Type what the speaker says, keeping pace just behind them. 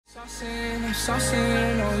Hey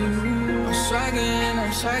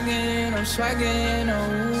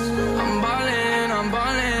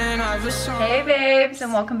babes,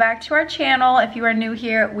 and welcome back to our channel. If you are new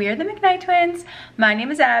here, we are the McKnight twins. My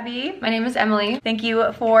name is Abby. My name is Emily. Thank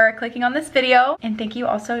you for clicking on this video, and thank you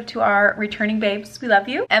also to our returning babes. We love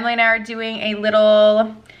you. Emily and I are doing a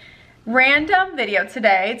little random video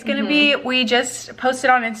today. It's gonna be, we just posted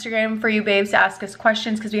on Instagram for you babes to ask us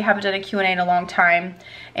questions because we haven't done a Q&A in a long time,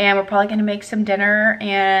 and we're probably gonna make some dinner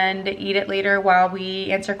and eat it later while we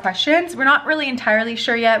answer questions. We're not really entirely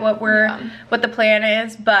sure yet what the plan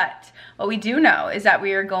is, but what we do know is that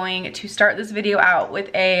we are going to start this video out with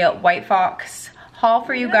a White Fox haul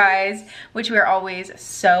for you guys, which we are always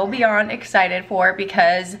so beyond excited for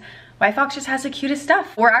because White Fox just has the cutest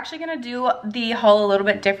stuff. We're actually gonna do the haul a little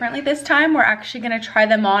bit differently this time. We're actually gonna try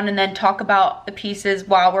them on and then talk about the pieces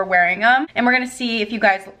while we're wearing them. And we're gonna see if you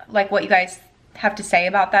guys like what you guys have to say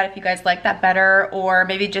about that, if you guys like that better, or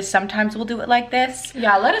maybe just sometimes we'll do it like this.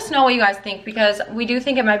 Yeah, let us know what you guys think, because we do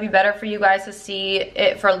think it might be better for you guys to see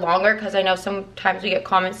it for longer, because I know sometimes we get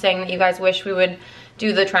comments saying that you guys wish we would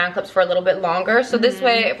do the try-on clips for a little bit longer. So this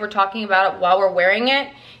way, if we're talking about it while we're wearing it,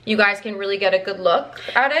 you guys can really get a good look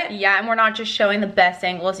at it. Yeah, and we're not just showing the best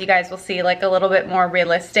angles. You guys will see like a little bit more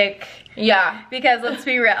realistic. Yeah. Because let's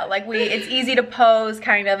be real, like it's easy to pose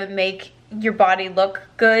kind of and make your body look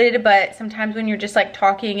good, but sometimes when you're just like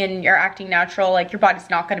talking and you're acting natural, like your body's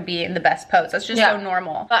not gonna be in the best pose. That's just so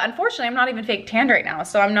normal. But unfortunately, I'm not even fake tanned right now,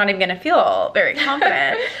 so I'm not even gonna feel very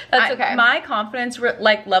confident. That's okay. My confidence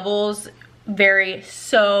like levels vary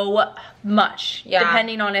so much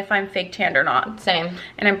depending on if I'm fake tanned or not. Same.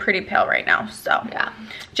 And I'm pretty pale right now, so yeah,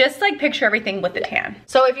 just like picture everything with the tan.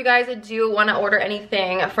 So if you guys do want to order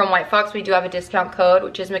anything from White Fox, we do have a discount code,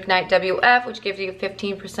 which is McKnightWF, which gives you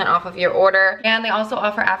 15% off of your order. And they also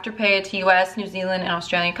offer Afterpay to US, New Zealand, and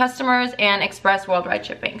Australian customers, and express worldwide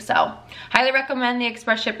shipping. So highly recommend the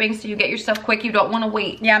express shipping so you get your stuff quick. You don't want to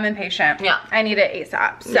wait. Yeah, I'm impatient. Yeah, I need it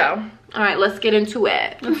ASAP. So all right, let's get into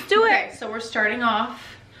it. Let's do it. Okay, so we're starting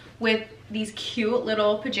off with these cute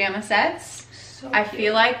little pajama sets. I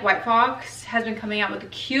feel like White Fox has been coming out with the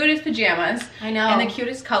cutest pajamas. I know. And the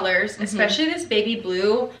cutest colors, especially this baby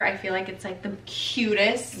blue. I feel like it's like the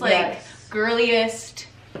cutest, like girliest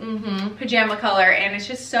pajama color, and it's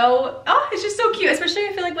just so cute, especially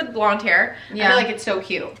I feel like with blonde hair. I feel like it's so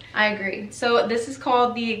cute. I agree. So this is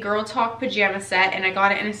called the Girl Talk pajama set, and I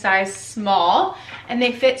got it in a size small, and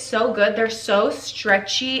they fit so good. They're so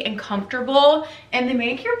stretchy and comfortable, and they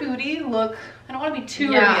make your booty look, I don't want to be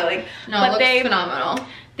too revealing, but it looks phenomenal.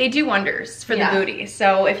 They do wonders for the booty.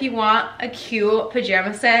 So if you want a cute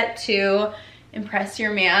pajama set to impress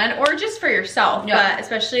your man, or just for yourself, but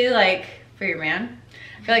especially like for your man,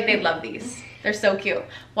 I feel like they'd love these. They're so cute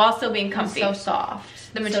while still being comfy. So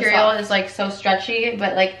soft. The material is like so stretchy,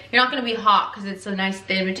 but like you're not gonna be hot because it's a nice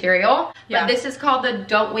thin material. But this is called the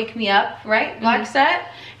Don't Wake Me Up, right? Black set.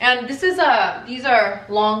 And this is these are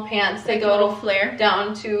long pants. They go a little flare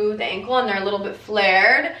down to the ankle, and they're a little bit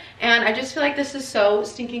flared. And I just feel like this is so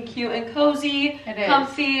stinking cute and cozy,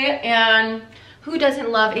 comfy, and who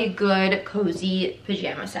doesn't love a good cozy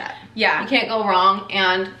pajama set? Yeah, you can't go wrong.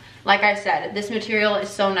 And like I said, this material is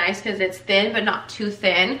so nice because it's thin, but not too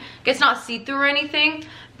thin. It's not see-through or anything,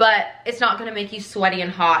 but it's not gonna make you sweaty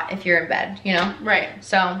and hot if you're in bed, you know? Right.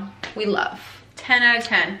 So, we love. 10 out of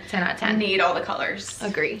 10. 10 out of 10. Need all the colors.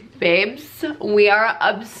 Agree. Babes, we are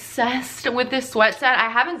obsessed with this sweat set. I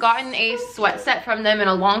haven't gotten a sweat set from them in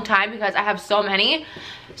a long time because I have so many.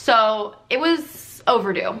 So, it was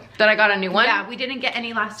overdue that I got a new one. Yeah, we didn't get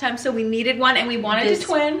any last time, so we needed one, and we wanted to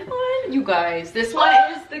twin one. You guys, this one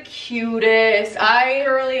is the cutest.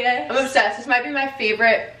 I'm obsessed. This might be my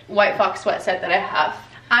favorite White Fox sweat set that I have.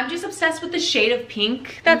 I'm just obsessed with the shade of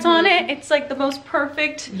pink that's on it. It's like the most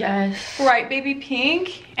perfect bright baby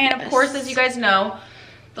pink. And of course, as you guys know,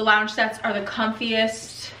 the lounge sets are the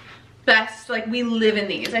comfiest, best. Like, we live in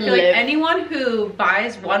these. I feel like anyone who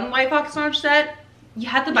buys one White Fox lounge set, you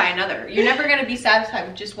have to buy another. You're never gonna be satisfied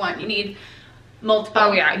with just one. You need multiple.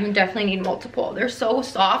 Oh yeah, you definitely need multiple. They're so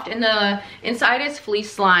soft, and the inside is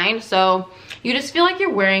fleece lined, so you just feel like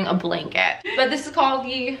you're wearing a blanket. But this is called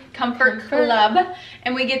the Comfort Club,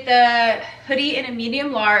 and we get the hoodie in a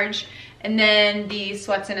medium large, and then the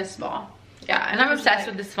sweats in a small. Yeah, and I'm obsessed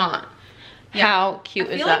with this font. How cute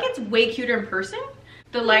is that? I feel like it's way cuter in person.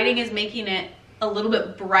 The lighting is making it a little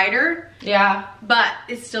bit brighter. Yeah. But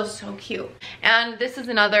it's still so cute. And this is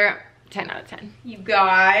another 10 out of 10. You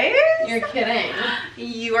guys. You're kidding.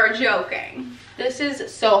 You are joking. This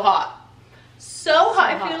is so hot. so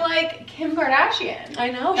hot. I feel like Kim Kardashian. I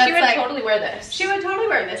know. That's She would like, totally wear this. She would totally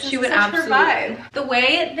wear this. She would such her absolutely. vibe. The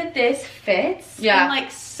way that this fits and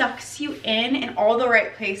like sucks you in all the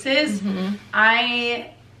right places,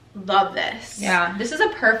 I love this. Yeah, this is a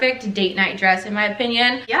perfect date night dress in my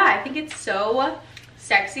opinion. Yeah, I think it's so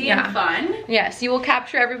sexy and fun. Yes, you will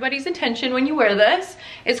capture everybody's attention when you wear this.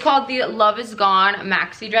 It's called the Love Is Gone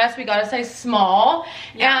Maxi dress. We got a size small.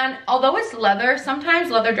 And although it's leather, sometimes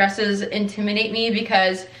leather dresses intimidate me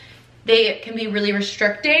because they can be really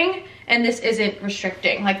restricting, and this isn't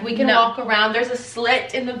restricting. Like, we can walk around. There's a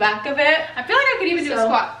slit in the back of it. I feel like I could even do a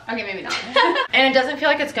squat. Okay, maybe not. And it doesn't feel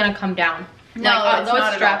like it's gonna come down. No, like, it's although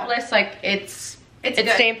not it's strapless, like it's good.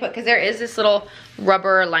 staying put because there is this little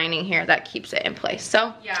rubber lining here that keeps it in place.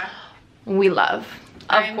 So yeah, we love,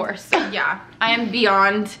 of course. Yeah, I am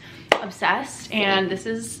beyond obsessed, and this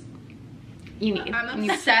is unique. I'm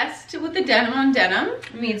obsessed with the denim on denim.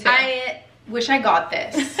 Me too. I wish I got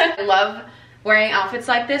this. I love wearing outfits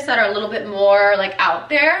like this that are a little bit more like out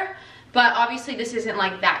there, but obviously this isn't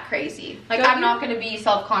like that crazy. Like, I'm not gonna be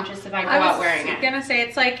self-conscious if I go out wearing it. I was gonna say,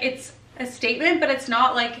 it's like, it's a statement, but it's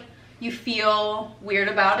not like you feel weird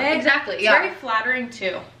about it. Exactly. It's very flattering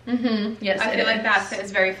too. Yes, I feel like that fit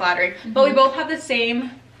is very flattering. But we both have the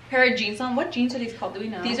same pair of jeans on. What jeans are these called? Do we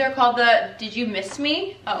know? These are called the Did You Miss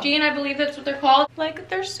Me jean, I believe that's what they're called. Like,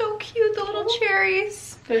 they're so cute, the little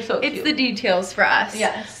cherries. They're so cute. It's the details for us.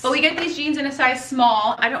 Yes. But we get these jeans in a size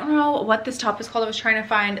small. I don't know what this top is called. I was trying to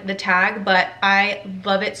find the tag, but I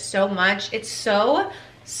love it so much. It's so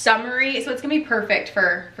summery, so it's gonna be perfect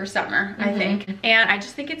for summer, I think. And I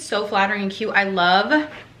just think it's so flattering and cute. I love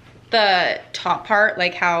the top part,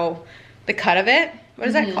 like how the cut of it, what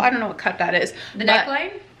is that called? I don't know what cut that is. The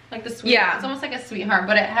neckline? Like the sweet, it's almost like a sweetheart,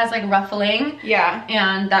 but it has like ruffling. Yeah.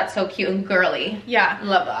 And that's so cute and girly. Yeah.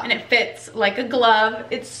 Love that. And it fits like a glove.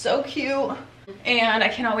 It's so cute. And I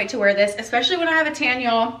cannot wait to wear this, especially when I have a tan,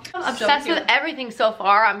 y'all. I'm obsessed with everything so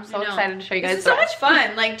far. I'm so excited to show you guys. This is so much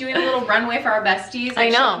fun, like doing a little runway for our besties.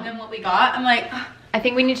 Like, showing them what we got. I'm like, I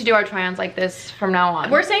think we need to do our try-ons like this from now on.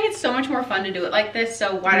 We're saying it's so much more fun to do it like this,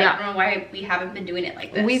 so why I don't know why we haven't been doing it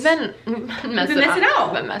like this. We've been messing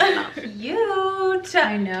up. Cute.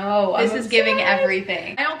 I know. This is giving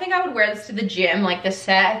everything. I don't think I would wear this to the gym, like the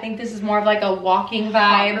set. I think this is more of like a walking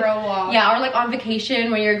vibe. Hot girl walk. Yeah, or like on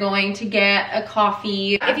vacation when you're going to get a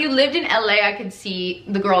coffee. If you lived in LA, I could see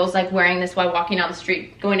the girls like wearing this while walking down the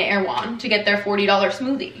street, going to Erewhon to get their $40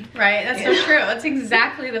 smoothie. Right, that's so true. That's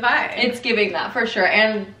exactly the vibe. It's giving that for sure.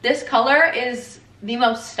 And this color is the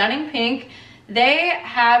most stunning pink. They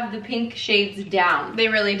have the pink shades down. They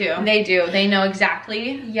really do. They do. They know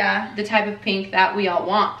exactly the type of pink that we all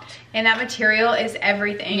want. And that material is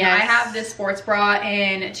everything. Yes. I have this sports bra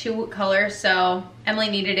in 2 colors, so Emily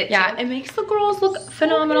needed it too. Yeah, it makes the girls look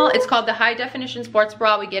phenomenal. It's called the High Definition Sports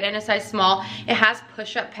Bra. We get it in a size small. It has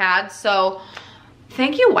push-up pads, so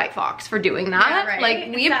thank you, White Fox, for doing that. Yeah, right?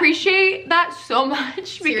 Like, we appreciate that so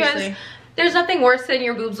much because there's nothing worse than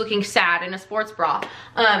your boobs looking sad in a sports bra.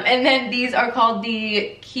 And then these are called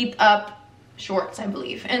the Keep Up shorts, I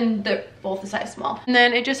believe, and they're both a size small. And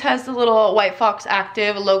then it just has the little White Fox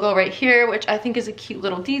Active logo right here, which I think is a cute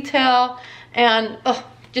little detail. And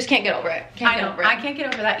just can't get over it. I can't get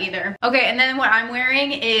over that either. Okay, and then what I'm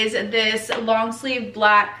wearing is this long sleeve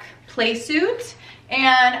black Playsuit.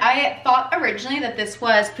 And I thought originally that this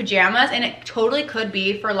was pajamas, and it totally could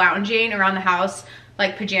be for lounging around the house,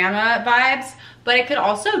 like pajama vibes, but it could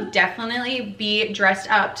also definitely be dressed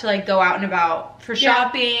up to like go out and about for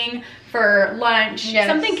shopping, for lunch,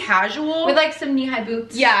 something casual. With like some knee-high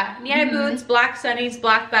boots. Yeah, knee-high boots, black sunnies,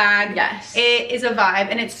 black bag. Yes. It is a vibe,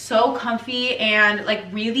 and it's so comfy and like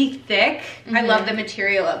really thick. I love the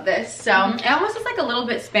material of this. So it almost is like a little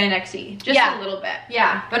bit spandexy. Just a little bit.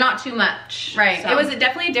 Yeah. But not too much. Right. So. It was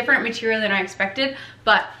definitely a different material than I expected,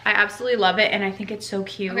 but I absolutely love it, and I think it's so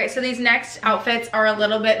cute. Okay, so these next outfits are a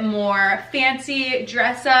little bit more fancy,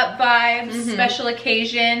 dress-up vibes, special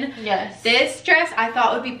occasion. Yes. This dress I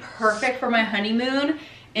thought would be perfect for my honeymoon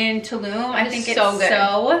in Tulum. I think it's so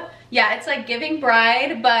good. Yeah, it's like giving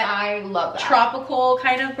bride, but I love that. Tropical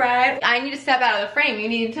kind of bride. I need to step out of the frame. You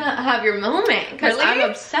need to have your moment because I'm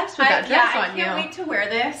obsessed with that dress on you. I can't wait to wear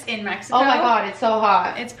this in Mexico. Oh my god, it's so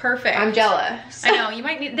hot. It's perfect. I'm jealous. I know, you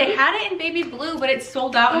might need, they had it in baby blue, but it's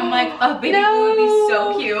sold out, and I'm like, oh, baby blue would be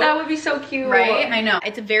so cute. That would be so cute. Right? I know.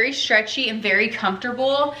 It's very stretchy and very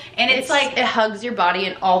comfortable, and it's like, it hugs your body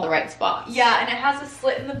in all the right spots. Yeah, and it has a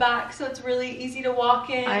slit in the back, so it's really easy to walk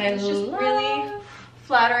in. It's just really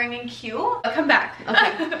flattering and cute. I'll come back.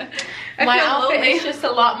 Okay. My outfit is just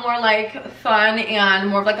a lot more like fun and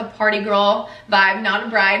more of like a party girl vibe, not a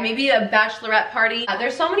bride, maybe a bachelorette party.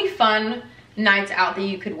 There's so many fun nights out that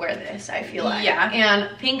you could wear this, I feel like. Yeah.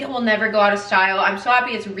 And pink will never go out of style. I'm so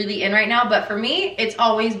happy it's really in right now, but for me, it's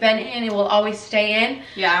always been in. It will always stay in.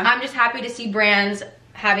 Yeah. I'm just happy to see brands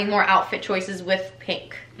having more outfit choices with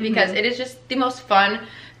pink because it is just the most fun,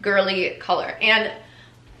 girly color. And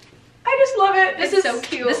I just love it. This is so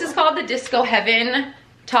cute. This is called the Disco Heaven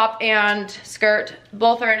top and skirt.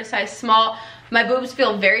 Both are in a size small. My boobs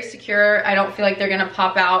feel very secure. I don't feel like they're gonna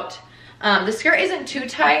pop out. The skirt isn't too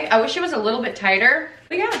tight. I wish it was a little bit tighter.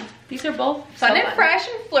 But yeah, these are both fun and fresh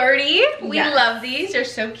and flirty. We love these. They're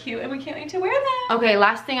so cute and we can't wait to wear them. Okay,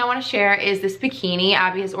 last thing I want to share is this bikini.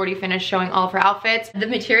 Abby has already finished showing all of her outfits. The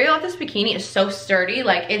material of this bikini is so sturdy.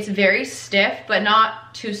 Like, it's very stiff, but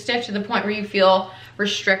not too stiff to the point where you feel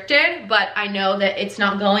restricted. But I know that it's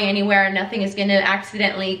not going anywhere. Nothing is going to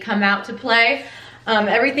accidentally come out to play.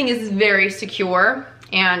 Everything is very secure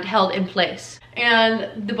and held in place.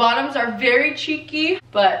 And the bottoms are very cheeky,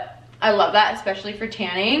 but I love that, especially for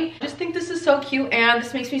tanning. I just think this is so cute, and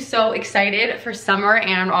this makes me so excited for summer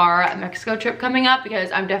and our Mexico trip coming up, because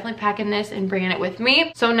I'm definitely packing this and bringing it with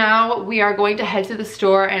me. So now we are going to head to the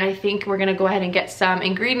store, and I think we're gonna go ahead and get some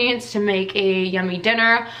ingredients to make a yummy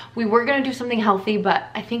dinner. We were gonna do something healthy, but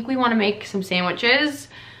I think we wanna make some sandwiches.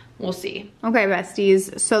 We'll see. Okay,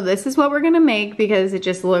 besties, so this is what we're gonna make because it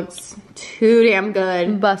just looks too damn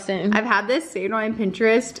good. Bussin'. I've had this saved on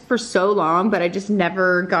Pinterest for so long, but I just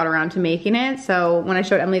never got around to making it. So when I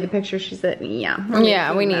showed Emily the picture, she said,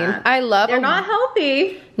 yeah, we need. I love. They're not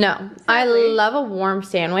healthy. No, exactly. I love a warm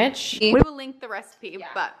sandwich. We will link the recipe,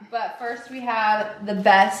 but first we have the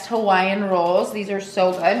best Hawaiian rolls. These are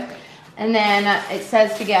so good. And then it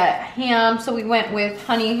says to get ham, so we went with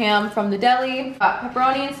honey ham from the deli. Got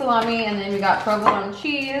pepperoni and salami, and then we got provolone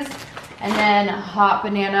cheese, and then hot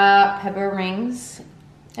banana pepper rings.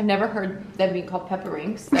 I've never heard them being called pepper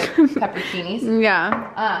rings, like pepperoncinis.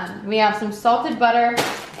 Yeah. We have some salted butter,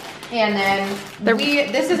 and then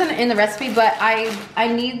this isn't in the recipe, but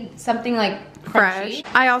I need something like crunchy. Fresh.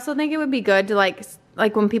 I also think it would be good to like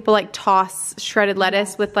when people like toss shredded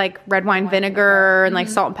lettuce with like red wine vinegar and like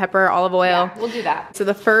salt and pepper, olive oil. Yeah, we'll do that. So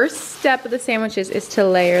the first step of the sandwiches is to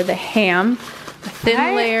layer the ham, a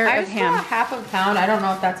thin layer of ham. Half a pound. I don't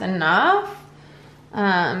know if that's enough,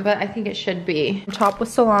 but I think it should be. Top with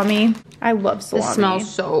salami. I love salami. This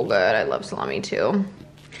smells so good. I love salami too.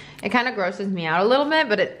 It kind of grosses me out a little bit,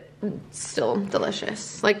 but it's still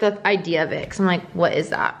delicious. Like the idea of it, because I'm like, what is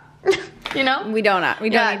that? You know? We don't do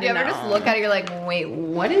you ever just look at it, you're like, wait,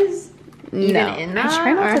 what is even in that? I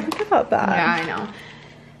try not to think about that. Yeah, I know.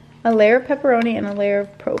 A layer of pepperoni and a layer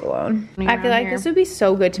of provolone. I feel like this would be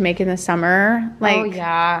so good to make in the summer.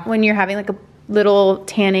 Like, when you're having like a little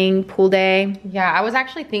tanning pool day. Yeah, I was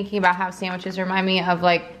actually thinking about how sandwiches remind me of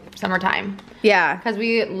like summertime. Yeah. Because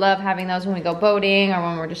we love having those when we go boating or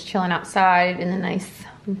when we're just chilling outside in the nice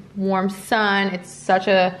warm sun. It's such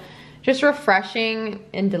a just refreshing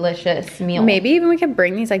and delicious meal. Maybe even we could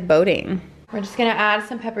bring these like boating. We're just gonna add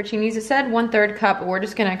some pepperoncinis. It said 1/3 cup, but we're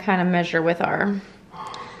just gonna kind of measure with our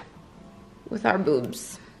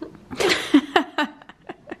boobs.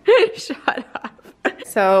 Shut up.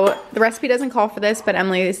 So the recipe doesn't call for this, but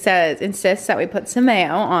Emily insists that we put some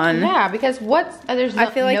mayo on. Yeah, because there's I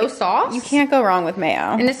feel like no sauce. You can't go wrong with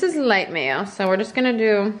mayo. And this is light mayo, so we're just gonna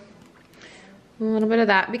do a little bit of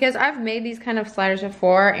that, because I've made these kind of sliders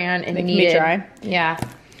before and it needed dry. Yeah.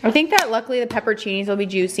 I think that luckily the pepperoncinis will be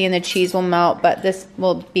juicy and the cheese will melt, but this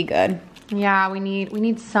will be good. Yeah, we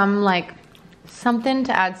need some like something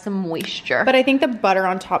to add some moisture. But I think the butter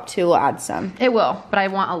on top too will add some. It will, but I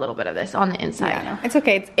want a little bit of this on the inside. Yeah, it's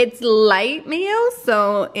okay. It's light mayo,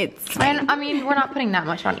 so it's fine. And I mean, we're not putting that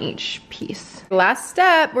much on each piece. Last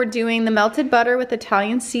step, we're doing the melted butter with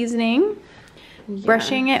Italian seasoning. Yeah.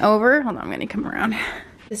 Brushing it over. Hold on, I'm gonna come around.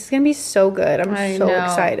 This is gonna be so good. I'm so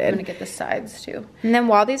excited. I'm gonna get the sides too. And then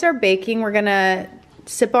while these are baking, we're gonna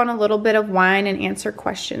sip on a little bit of wine and answer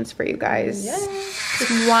questions for you guys. Yes.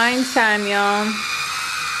 It's wine time, y'all.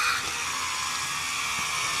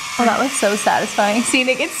 Oh, that was so satisfying. Seeing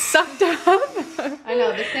it get sucked up. I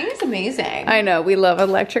know, this thing is amazing. I know, we love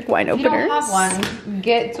electric wine openers. If you don't have one,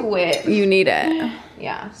 get to it. You need it.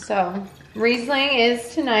 Yeah, so Riesling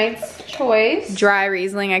is tonight's choice. Dry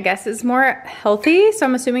Riesling, I guess, is more healthy, so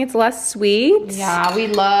I'm assuming it's less sweet. Yeah, we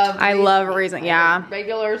love I love Riesling, yeah.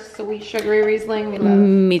 Regular sweet sugary Riesling, we love.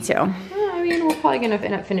 Me too. I mean, we're probably gonna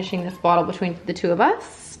end up finishing this bottle between the two of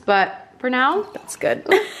us, but for now, that's good.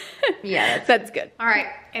 Yeah, that's good. All right,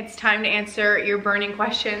 it's time to answer your burning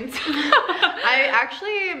questions. I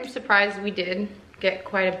actually am surprised we did get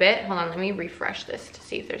quite a bit. Hold on, let me refresh this to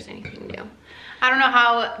see if there's anything new. I don't know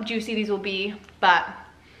how juicy these will be, but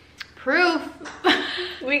proof.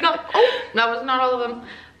 We got, oh, that was not all of them.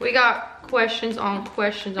 We got questions on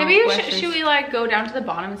questions on questions. Maybe should we like go down to the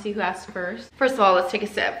bottom and see who asked first? First of all, let's take a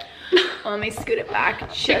sip. Well, let me scoot it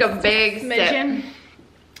back. Take a big sip.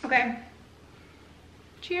 Okay.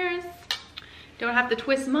 Cheers. Don't have to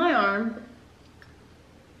twist my arm.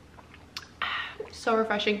 So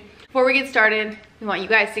refreshing. Before we get started, we want you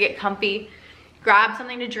guys to get comfy. Grab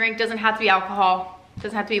something to drink. Doesn't have to be alcohol.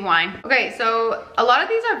 Doesn't have to be wine. Okay, so a lot of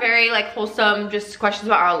these are very like wholesome, just questions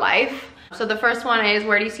about our life. So the first one is,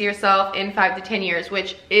 where do you see yourself in 5 to 10 years?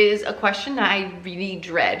 Which is a question that I really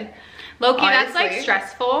dread. Low-key, that's like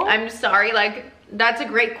stressful. I'm sorry, like that's a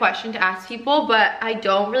great question to ask people, but I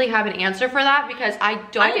don't really have an answer for that because I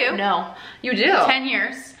don't know. You do? 10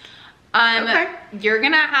 years. Okay. You're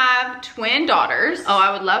gonna have twin daughters. Oh,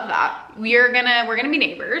 I would love that. We're gonna be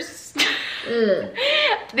neighbors.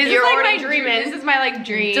 This is like my dream. This is my like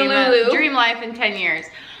dream life in 10 years.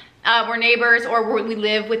 We're neighbors, or we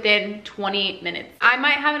live within 20 minutes. I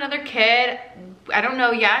might have another kid. I don't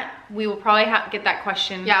know yet. We will probably get that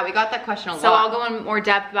question. Yeah, we got that question a lot. So I'll go in more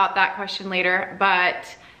depth about that question later, but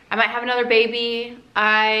I might have another baby.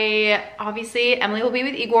 Obviously, Emily will be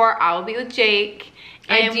with Igor. I will be with Jake.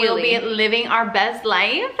 And we'll be living our best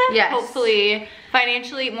life. Yes. Hopefully,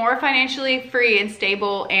 more financially free and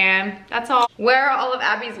stable, and that's all. Where are all of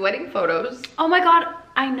Abby's wedding photos? Oh my God,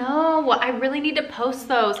 I know. I really need to post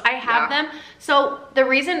those. I have them. So the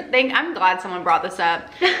reason, I'm glad someone brought this up.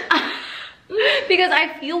 Because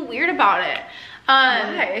I feel weird about it.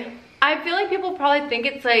 Why? I feel like people probably think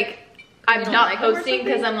it's like, I'm not posting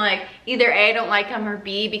because I'm like, either A, I don't like them, or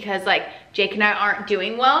B, because like Jake and I aren't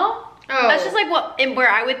doing well. Oh. That's just like where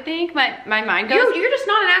I would think my mind goes. You're just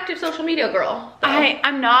not an active social media girl.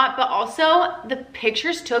 I'm not, but also the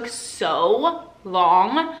pictures took so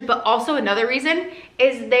long. But also another reason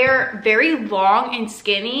is they're very long and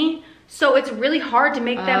skinny. So it's really hard to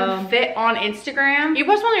make them fit on Instagram. You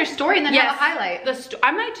post them on your story and then have a highlight.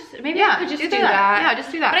 I might just, I could just do that. Yeah,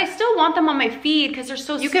 just do that. But I still want them on my feed because they're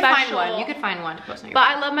so special. You could find one. You could find one to post on your feed.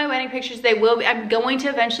 I love my wedding pictures. They will be. I'm going to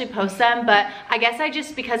eventually post them, but I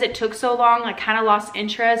guess because it took so long, I kind of lost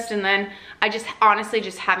interest, and then I just honestly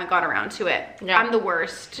just haven't got around to it. Yeah. I'm the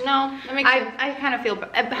worst. No, that makes sense. I kind of feel,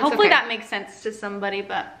 hopefully that makes sense to somebody,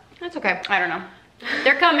 but that's okay. I don't know.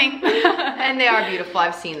 They're coming. And they are beautiful.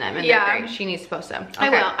 I've seen them and they're great. She needs to post them.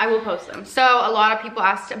 Okay. I will post them. So a lot of people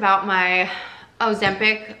asked about my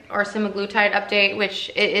Ozempic or semaglutide update,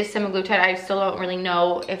 which it is semaglutide. I still don't really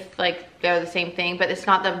know if like they're the same thing, but it's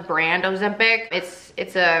not the brand Ozempic.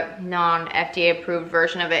 It's a non-FDA approved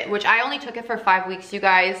version of it, which I only took it for 5 weeks, you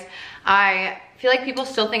guys. I feel like people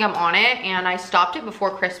still think I'm on it, and I stopped it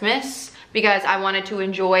before Christmas because I wanted to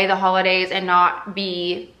enjoy the holidays and not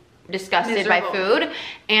be disgusted by food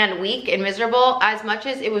and weak and miserable. As much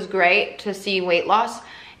as it was great to see weight loss,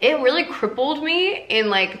 it really crippled me in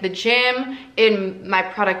like the gym, in my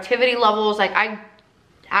productivity levels. Like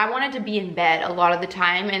I wanted to be in bed a lot of the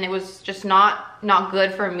time, and it was just not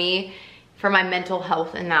good for me, for my mental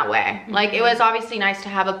health in that way. Like it was obviously nice to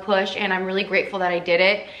have a push, and I'm really grateful that I did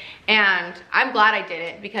it, and I'm glad I did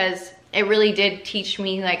it because it really did teach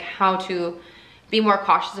me like how to be more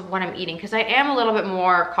cautious of what I'm eating, because I am a little bit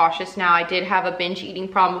more cautious now. I did have a binge eating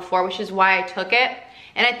problem before, which is why I took it,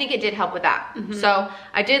 and I think it did help with that. So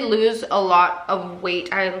I did lose a lot of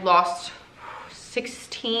weight. I lost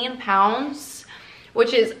 16 pounds,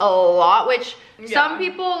 which is a lot, which some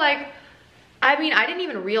people like, I mean, I didn't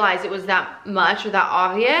even realize it was that much or that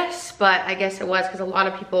obvious, but I guess it was because a lot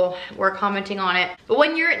of people were commenting on it. But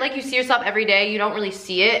when you're like, you see yourself every day, you don't really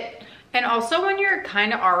see it. And also when you're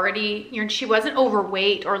kind of already, she wasn't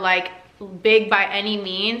overweight or like big by any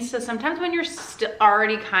means. So sometimes when you're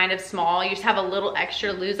already kind of small, you just have a little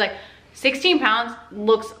extra to lose. Like 16 pounds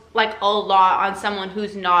looks like a lot on someone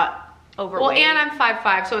who's not overweight. Well, and I'm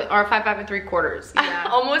 5'5", so or 5'5 3/4". Yeah.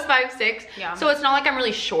 Almost 5'6". Yeah. So it's not like I'm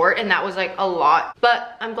really short, and that was like a lot.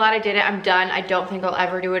 But I'm glad I did it. I'm done. I don't think I'll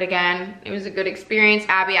ever do it again. It was a good experience.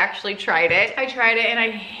 Abby actually tried it. I tried it and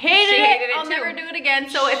I hated it. I'll never do it again.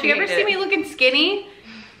 So if you ever see me looking skinny,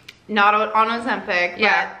 not on Ozempic,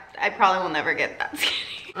 yeah, I probably will never get that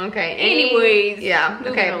skinny. Okay. Anyways, yeah.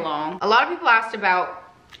 Okay. Along. A lot of people asked about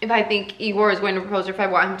if I think Igor is going to propose or if I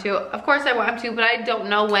want him to. Of course I want him to, but I don't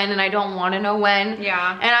know when, and I don't want to know when.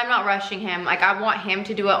 Yeah. And I'm not rushing him. Like, I want him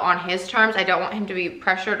to do it on his terms. I don't want him to be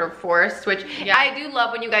pressured or forced, which I do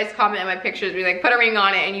love when you guys comment on my pictures, be like, put a ring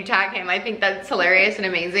on it and you tag him. I think that's hilarious and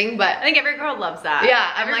amazing, but I think every girl loves that.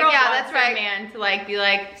 Yeah, I'm like, yeah, that's right. Man to like be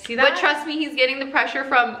like, see that? But trust me, he's getting the pressure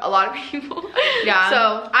from a lot of people. Yeah.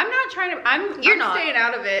 So I'm not trying to, I'm staying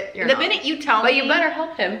out of it. The minute you tell me. But you better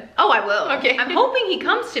help him. Oh, I will. Okay. I'm hoping he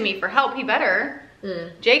comes comes to me for help, he better.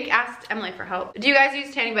 Jake asked Emily for help. Do you guys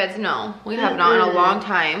use tanning beds? No, we have not in a long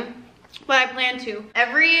time. But I plan to.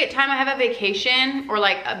 Every time I have a vacation or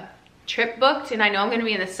like a trip booked and I know I'm gonna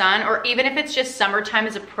be in the sun, or even if it's just summertime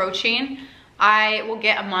is approaching, I will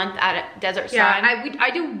get a month out of desert sun. Yeah,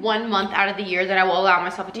 I do 1 month out of the year that I will allow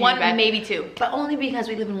myself a tanning bed. One, maybe two. But only because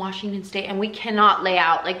we live in Washington State and we cannot lay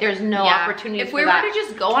out. Like there's no opportunity if we were to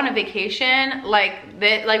just go on a vacation, like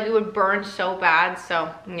we would burn so bad.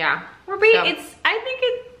 So yeah. I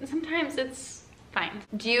think sometimes it's fine.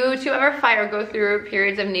 Do you two ever fight or go through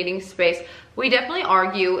periods of needing space? We definitely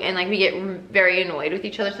argue and like we get very annoyed with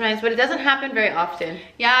each other sometimes, but it doesn't happen very often.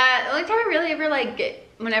 Yeah, the only time I really ever like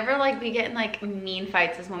whenever like we get in like mean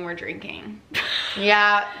fights is when we're drinking.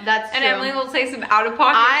 Yeah, that's true. And Emily will say some out of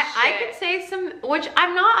pocket I could say some, which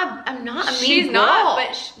I'm not a mean She's girl. not,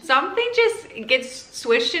 but something just gets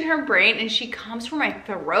switched in her brain and she comes for my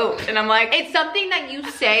throat. And I'm like, it's something that you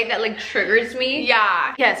say that like triggers me.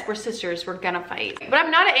 Yeah. Yes, we're sisters, we're gonna fight. But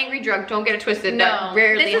I'm not an angry drunk, don't get it twisted. No, that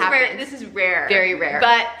rarely happens. This is rare. Very rare.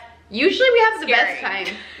 But usually we have the best time.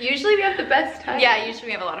 Usually we have the best time. Yeah, usually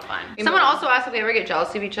we have a lot of fun. Someone also asked if we ever get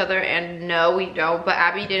jealous of each other, and no, we don't. But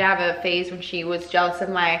Abby did have a phase when she was jealous of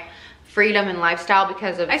my freedom and lifestyle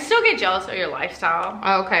because of... I still get jealous of your lifestyle.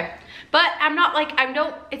 Oh, okay. But I'm not like,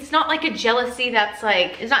 it's not like a jealousy that's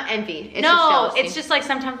like... It's not envy. It's no, just jealousy. It's just like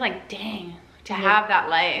sometimes like, dang, to have that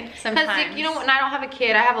life. Sometimes. Because like, you know, when I don't have a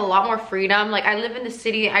kid, I have a lot more freedom. Like I live in the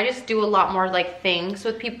city, I just do a lot more like things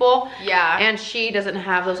with people. Yeah. And she doesn't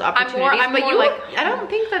have those opportunities. I'm more like, I don't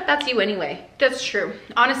think that that's you anyway. That's true.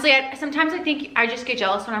 Honestly, sometimes I think I just get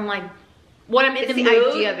jealous when I'm like, when I'm in the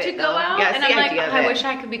mood idea of it, to go out. Yeah, and I'm like, I wish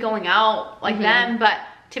I could be going out like them. But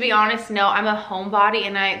to be honest, no, I'm a homebody,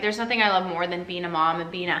 and there's nothing I love more than being a mom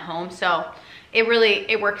and being at home. So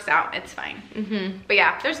it works out. It's fine. But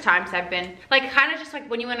yeah, there's times I've been like, kind of just like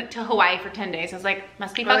when you went to Hawaii for 10 days, I was like,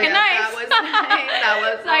 must be fucking nice. That was nice.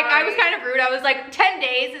 That was like, I was kind of rude. I was like, 10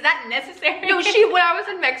 days, is that necessary? No, when I was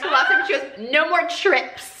in Mexico last time, she was, no more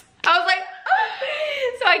trips. I was like,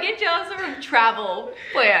 so I get jealous of her travel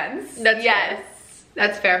plans.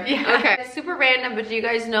 That's fair. Yeah. Okay. Super random, but do you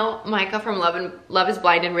guys know Micah from Love is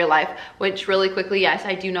Blind in real life? Which really quickly, yes,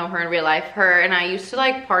 I do know her in real life. Her and I used to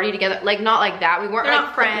like party together, like not like that. We weren't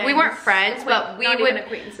like friends. We weren't friends, but we would.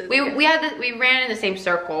 Acquaintances. We ran in the same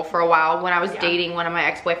circle for a while. When I was dating one of my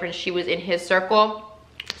ex-boyfriends, she was in his circle.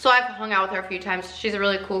 So I've hung out with her a few times. She's a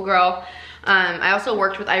really cool girl. I also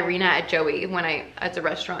worked with Irina at Joey at the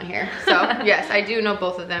restaurant here. So yes, I do know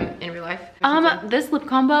both of them in real life. This lip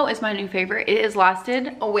combo is my new favorite. It has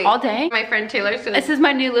lasted all day. My friend Taylor's gonna this is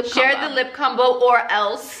my new lip combo. Share the lip combo or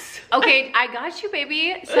else. Okay, I got you,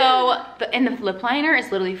 baby. So and the lip liner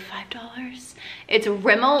is literally $5. It's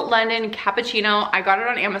Rimmel London Cappuccino. I got it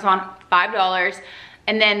on Amazon, $5.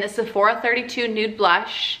 And then the Sephora 32 Nude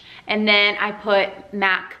Blush. And then I put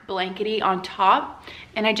MAC Blankety on top,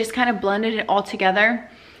 and I just kind of blended it all together.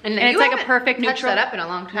 And it's like a perfect neutral. Touched that up in a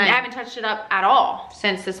long time. I haven't touched it up at all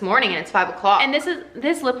since this morning, and it's 5 o'clock. And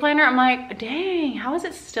this lip liner, I'm like, dang, how is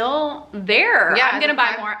it still there? Yeah, I'm gonna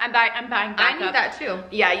buy more. I'm buying backup. I need that too.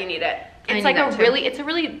 Yeah, you need it. It's like it's a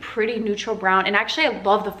really pretty neutral brown, and actually I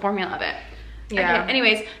love the formula of it. Yeah. Okay,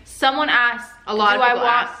 anyways, someone asked, do I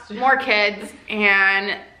want more kids?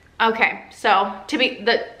 And okay, so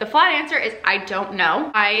the flat answer is I don't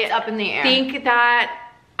know. It's up in the air. I think that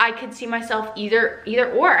I could see myself either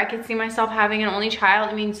or. I could see myself having an only child.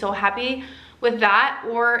 I mean, so happy with that.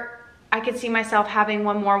 Or I could see myself having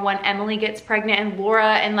one more when Emily gets pregnant and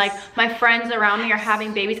Laura and like my friends around me are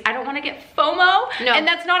having babies. I don't want to get FOMO. No. And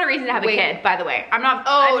that's not a reason to have a kid, by the way. I'm not,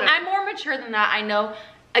 I'm more mature than that. I know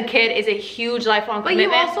a kid is a huge lifelong commitment.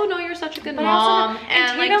 But you also know you're such a good mom.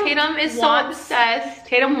 And Tatum is so obsessed.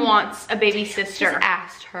 Tatum wants a baby sister. Just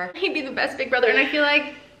asked her. He'd be the best big brother. And I feel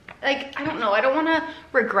like, I don't know. I don't want to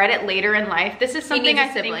regret it later in life. This is something I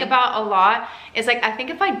think about a lot. Is like, I think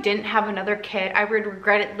if I didn't have another kid, I would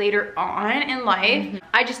regret it later on in life.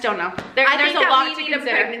 I just don't know. There's a lot to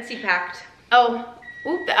consider. A pregnancy pact. Oh.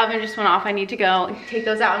 Oop, the oven just went off. I need to go take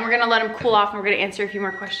those out, and we're gonna let them cool off, and we're gonna answer a few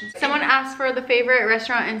more questions. Someone asked for the favorite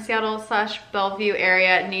restaurant in Seattle/Bellevue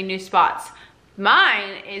area. Need new spots.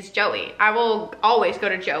 Mine is Joey. I will always go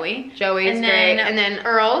to Joey. Joey is great. And then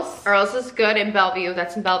Earl's. Earl's is good in Bellevue.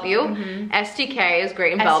 That's in Bellevue. STK is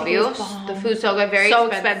great in Bellevue. The food's so good. Very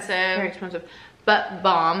expensive. Very expensive. But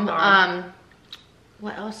bomb.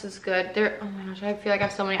 What else is good? Oh my gosh, I feel like I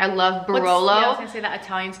have so many. I love Barolo. I was gonna say that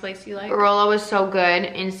Italian place you like. Barolo is so good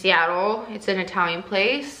in Seattle. It's an Italian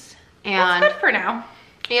place. And that's good for now.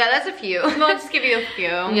 Yeah, that's a few. We'll just give you a few.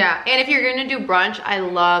 Yeah, and if you're gonna do brunch, I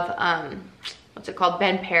love what's it called?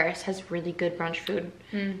 Ben Paris has really good brunch food.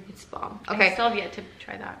 It's bomb. Okay. I still have yet to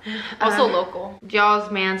try that. Also local.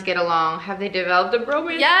 Y'all's mans get along. Have they developed a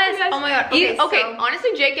bromance? Yes. Oh my god. Okay,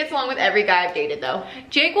 honestly, Jake gets along with every guy I've dated though.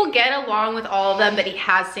 Jake will get along with all of them, but he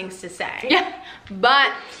has things to say. Yeah.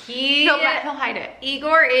 But he'll hide it.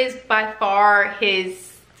 Igor is by far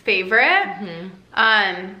his favorite.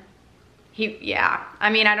 I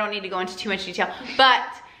mean, I don't need to go into too much detail, but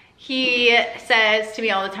he says to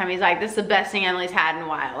me all the time, he's like, this is the best thing Emily's had in a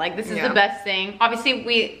while. Like, this is the best thing.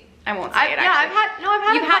 Obviously, I won't say it. Yeah, I've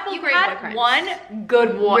had a couple great boyfriends. One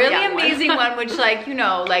good one, really amazing one, which, like, you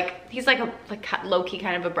know, like, he's like a low-key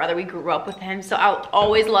kind of a brother. We grew up with him, so I'll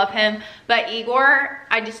always love him. But Igor,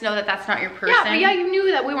 I just know that that's not your person. Yeah, but yeah, you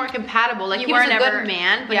knew that we weren't compatible. Like, he was a good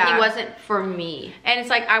man, but he wasn't for me. And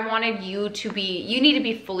it's like, I wanted you to be, you need to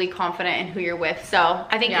be fully confident in who you're with. So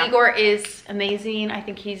I think Igor is amazing. I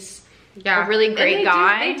think he's a really great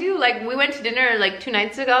guy. They do. Like, we went to dinner like 2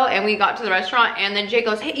 nights ago, and we got to the restaurant, and then Jake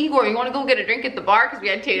goes, hey Igor, you want to go get a drink at the bar? Because we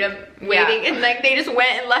had Tatum waiting, and like they just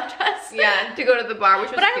went and left us to go to the bar,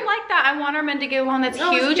 which was cute. I like that. I want our men to get along. That's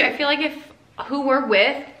huge. I feel like if who we're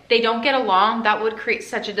with, they don't get along, that would create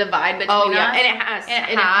such a divide between us. And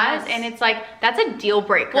it has. And it's like, that's a deal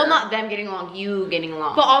breaker. Well, not them getting along, you getting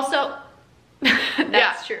along. But also,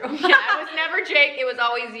 that's true. Yeah, it was never Jake. It was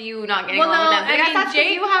always you not getting along with them. I mean,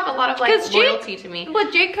 Jake, you have a lot of like loyalty to me.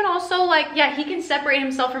 But Jake can also like, he can separate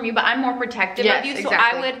himself from you, but I'm more protective of you.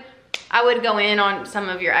 Exactly. So I would go in on some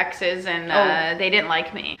of your exes, and they didn't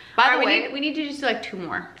like me. By the way, we need to just do like 2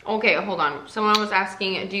 more. Okay, hold on. Someone was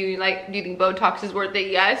asking, do you think Botox is worth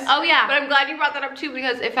it? Yes. Oh yeah. But I'm glad you brought that up too,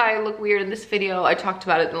 because if I look weird in this video, I talked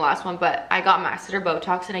about it in the last one, but I got masseter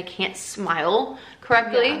Botox and I can't smile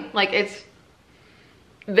correctly. Yeah. Like, it's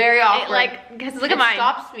very awkward. Because look at mine. It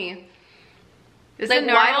stops me. It's like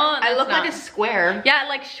normal. I look like a square. Yeah, it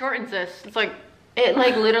like shortens this. It's like, it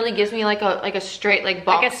like literally gives me like a straight like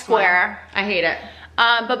box, like a square. Smile. I hate it.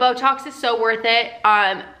 But Botox is so worth it.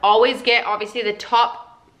 Always get obviously the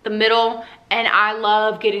top, the middle, and I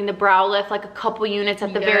love getting the brow lift, like a couple units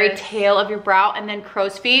at the very tail of your brow, and then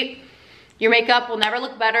crow's feet. Your makeup will never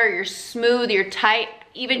look better. You're smooth, you're tight.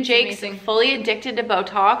 Even Jake's fully addicted to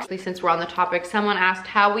Botox. Since we're on the topic, someone asked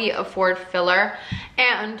how we afford filler,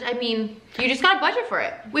 and I mean, you just gotta budget for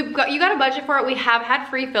it. You gotta budget for it. We have had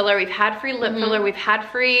free filler. We've had free lip filler. We've had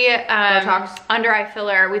free Botox, under eye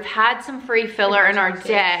filler. We've had some free filler in our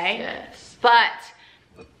day. Yes. But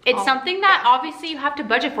it's something that obviously you have to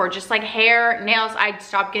budget for. Just like hair, nails. I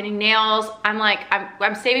stopped getting nails.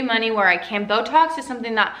 I'm saving money where I can. Botox is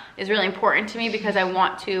something that is really important to me because I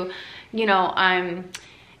want to, you know,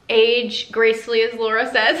 age gracefully, as Laura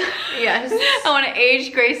says. Yes. I want to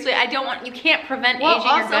age gracefully. You can't prevent aging.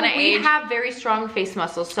 You're gonna age. We have very strong face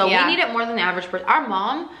muscles, so we need it more than the average person. Our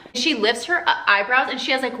mom, she lifts her eyebrows and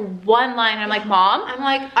she has like 1 line. I'm like, Mom,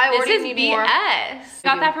 I already need more.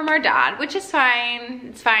 Got that from our dad, which is fine.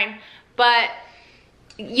 It's fine. But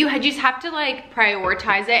you just have to like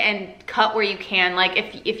prioritize it and cut where you can. Like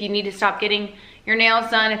if you need to stop getting your nails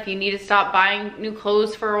done, if you need to stop buying new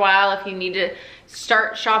clothes for a while, if you need to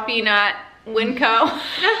start shopping at Winco.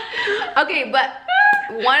 Okay, but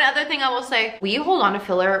one other thing I will say, we hold on to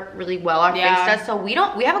filler really well. Our face does, so we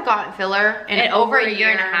haven't gotten filler in over a year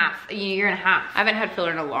and a half. A year and a half. I haven't had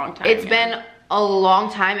filler in a long time. It's been a long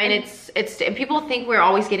time, and and people think we're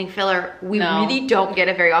always getting filler. We really don't get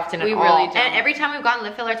it very often at all. We really don't. And every time we've gotten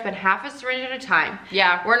lip filler, it's been half a syringe at a time.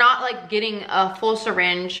 Yeah. We're not like getting a full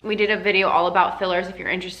syringe. We did a video all about fillers. If you're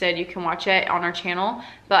interested, you can watch it on our channel.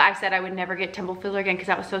 But I said I would never get temple filler again because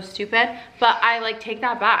that was so stupid. But I like take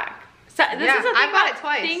that back. So this is the thing I've got it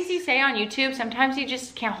twice. Things you say on YouTube, sometimes you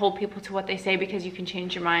just can't hold people to what they say because you can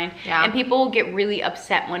change your mind. Yeah. And people get really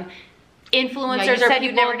upset when influencers or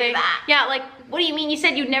people never do that. Yeah, like, what do you mean you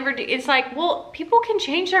said you'd never do? It's like, well, people can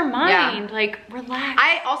change their mind. Like, relax.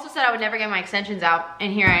 I also said I would never get my extensions out,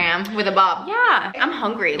 and here I am with a bob. Yeah, I'm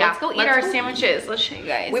hungry. Let's go eat our sandwiches. Let's show you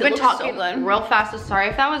guys. We've been talking real fast, so sorry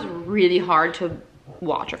if that was really hard to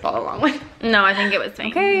watch or follow along with. No, I think it was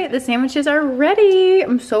me. Okay, the sandwiches are ready.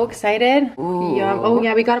 I'm so excited. Ooh. Yum. Oh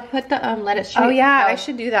yeah, we gotta put the lettuce straight. Oh yeah, I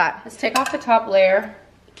should do that. Let's take off the top layer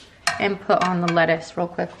and put on the lettuce real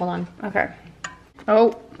quick. Hold on. Okay.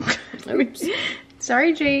 Oh, oops.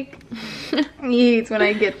 Sorry, Jake. He eats when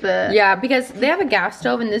I get the... Yeah, because they have a gas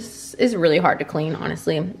stove, and this is really hard to clean,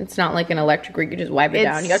 honestly. It's not like an electric where you just wipe it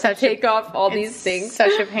down. You have to take off all these things.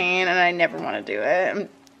 Such a pain, and I never want to do it. I'm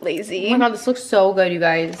lazy. Oh my god, this looks so good, you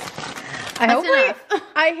guys. I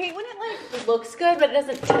hate when it like looks good, but it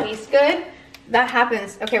doesn't taste good. That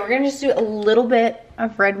happens. Okay, we're gonna just do a little bit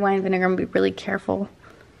of red wine vinegar and be really careful.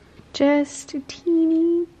 Just a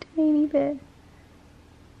teeny tiny bit.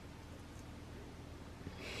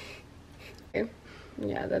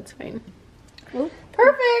 Yeah, that's fine. Ooh,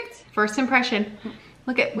 perfect. First impression.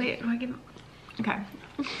 Look at, wait, I give, okay.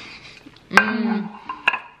 I'm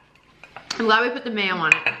glad we put the mayo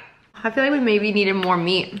on it. I feel like we maybe needed more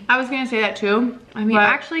meat. I was gonna say that too. I mean,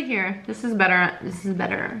 actually here, this is better. This is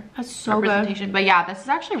better. That's so representation. Good. But yeah, this is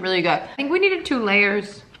actually really good. I think we needed 2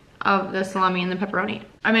 layers of the salami and the pepperoni.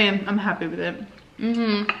 I mean, I'm happy with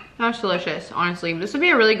it. That's delicious, honestly. This would be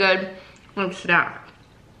a really good like snack.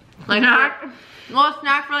 Like snack? Well, a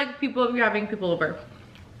snack for like people if you're having people over.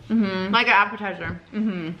 Like an appetizer.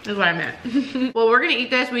 Is what I meant. Well, we're gonna eat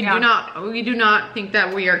this. We do not think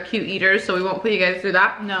that we are cute eaters, so we won't put you guys through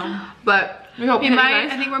that. No. But we hope you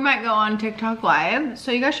guys. I think we might go on TikTok live.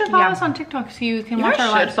 So you guys should follow us on TikTok so you can watch our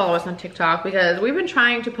live. You should follow us on TikTok because we've been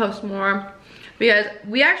trying to post more because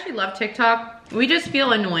we actually love TikTok. We just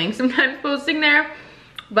feel annoying sometimes posting there.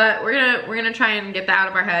 But we're gonna try and get that out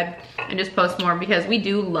of our head and just post more because we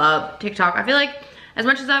do love TikTok. I feel like as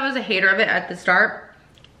much as I was a hater of it at the start,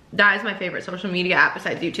 that is my favorite social media app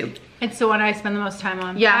besides YouTube. It's the one I spend the most time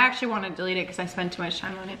on. Yeah. I actually want to delete it because I spend too much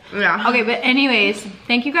time on it. Yeah. Okay, but anyways,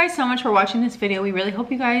 thank you guys so much for watching this video. We really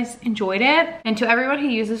hope you guys enjoyed it. And to everyone who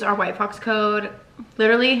uses our White Fox code,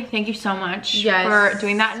 literally, thank you so much for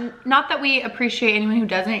doing that. Not that we appreciate anyone who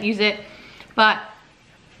doesn't use it, but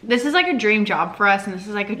this is like a dream job for us and this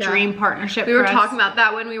is like a dream partnership for us. We were talking about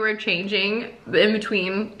that when we were changing in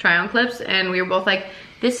between try-on clips and we were both like,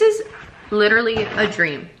 this is literally a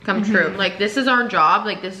dream come true. Like this is our job.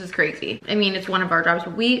 Like this is crazy. I mean, it's one of our jobs,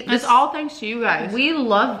 but it's all thanks to you guys. We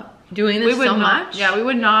love doing this so much. Yeah, we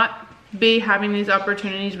would not be having these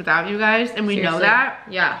opportunities without you guys, and we know that.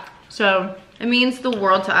 Yeah. So it means the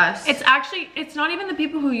world to us. It's actually, it's not even the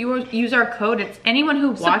people who use our code. It's anyone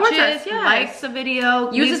who watches us, likes the video,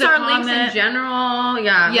 uses our links in general.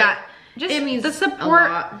 Yeah. Yeah. Just it means the support.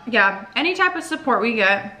 a lot. Yeah. Any type of support we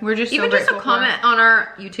get, we're just even so just a comment on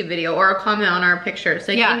our YouTube video or a comment on our pictures.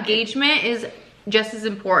 Like engagement is just as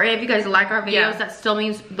important. If you guys like our videos, that still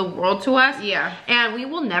means the world to us. Yeah. And we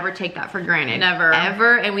will never take that for granted. Never.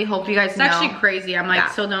 Ever. And we hope you guys know. It's actually crazy. I'm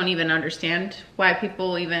like, still don't even understand why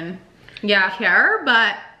people even care,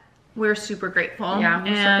 but we're super grateful. Yeah.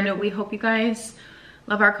 And we hope you guys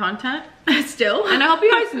love our content still. And I hope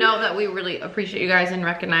you guys know that we really appreciate you guys and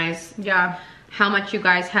recognize how much you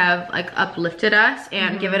guys have like uplifted us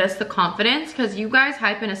and given us the confidence, because you guys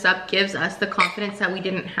hyping us up gives us the confidence that we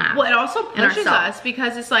didn't have. Well, it also pushes us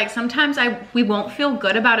because it's like sometimes we won't feel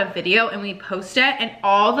good about a video and we post it and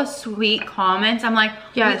all the sweet comments, I'm like,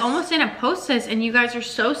 we almost didn't post this and you guys are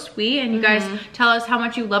so sweet and you guys tell us how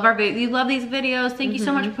much you love our videos. You love these videos. Thank you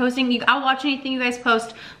so much for posting. I'll watch anything you guys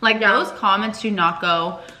post. Like those comments do not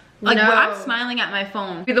go. Like when I'm smiling at my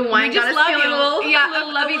phone. The wine we just love you.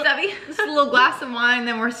 Little lovey-dovey. Just a little glass of wine,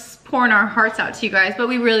 then we're pouring our hearts out to you guys. But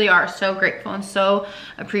we really are so grateful and so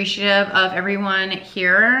appreciative of everyone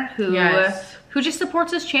here who just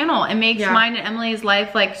supports this channel and makes mine and Emily's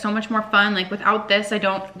life like so much more fun. Like without this, I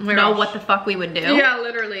don't know what the fuck we would do. Yeah,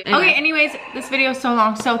 literally. Anyway. Okay, anyways, this video is so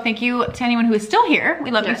long, so thank you to anyone who is still here.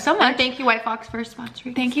 We love you so much. And thank you, White Fox, for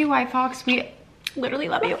sponsoring. Thank you, White Fox. We literally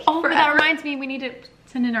love you. Oh, that reminds me, we need to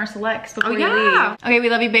send in our selects before we leave. Okay, we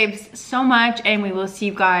love you babes so much and we will see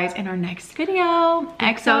you guys in our next video.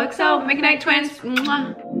 XOXO, make a night twins.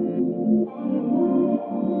 Mwah.